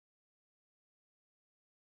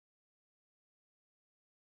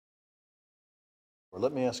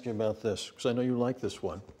Let me ask you about this, because I know you like this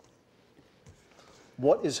one.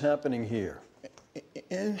 What is happening here?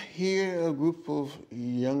 And here, a group of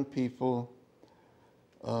young people,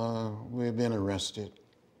 we've been arrested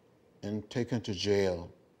and taken to jail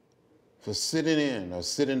for sitting in or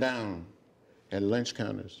sitting down at lunch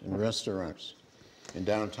counters in restaurants in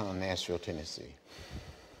downtown Nashville, Tennessee.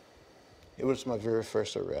 It was my very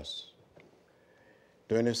first arrest.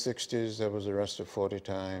 During the 60s, I was arrested 40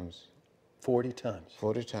 times. 40 times?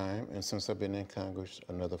 40 times, and since I've been in Congress,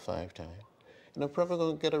 another 5 times. And I'm probably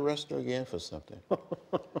going to get arrested again for something.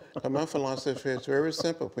 My philosophy is very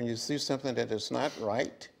simple. When you see something that is not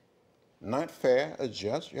right, not fair or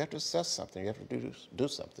just, you have to say something. You have to do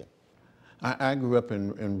something. I grew up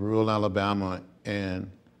in rural Alabama, and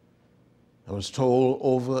I was told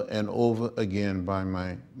over and over again by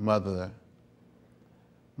my mother,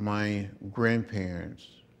 my grandparents,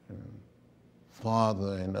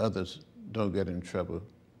 father, and others, don't get in trouble.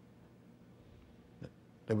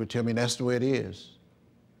 They would tell me that's the way it is.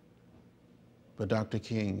 But Dr.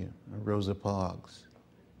 King and Rosa Parks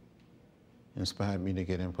inspired me to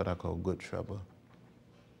get in what I call good trouble,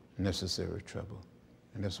 necessary trouble.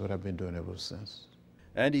 And that's what I've been doing ever since.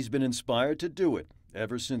 And he's been inspired to do it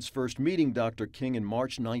ever since first meeting Dr. King in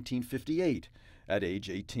March 1958 at age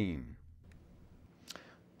 18.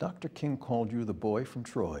 Dr. King called you the boy from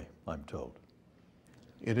Troy, I'm told.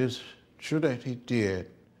 It is true that he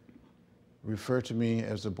did refer to me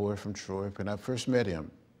as the boy from Troy when I first met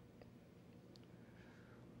him.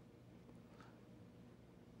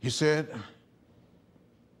 He said,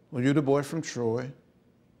 "Well, you the boy from Troy?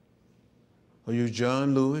 Are you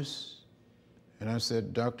John Lewis?" And I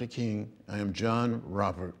said, "Dr. King, I am John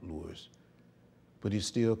Robert Lewis." But he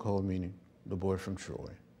still called me the boy from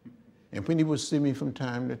Troy. And when he would see me from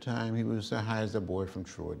time to time, he would say, "How's the boy from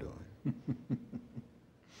Troy doing?"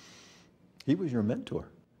 He was your mentor.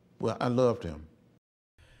 Well, I loved him.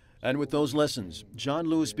 And with those lessons, John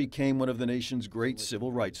Lewis became one of the nation's great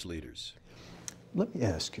civil rights leaders. Let me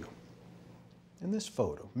ask you, in this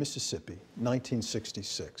photo, Mississippi,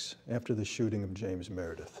 1966, after the shooting of James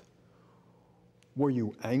Meredith, were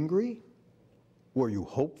you angry? Were you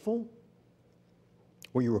hopeful?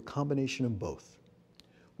 Were you a combination of both?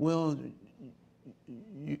 Well,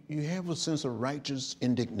 you have a sense of righteous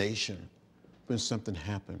indignation when something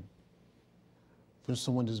happened. When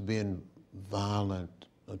someone is being violent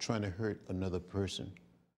or trying to hurt another person.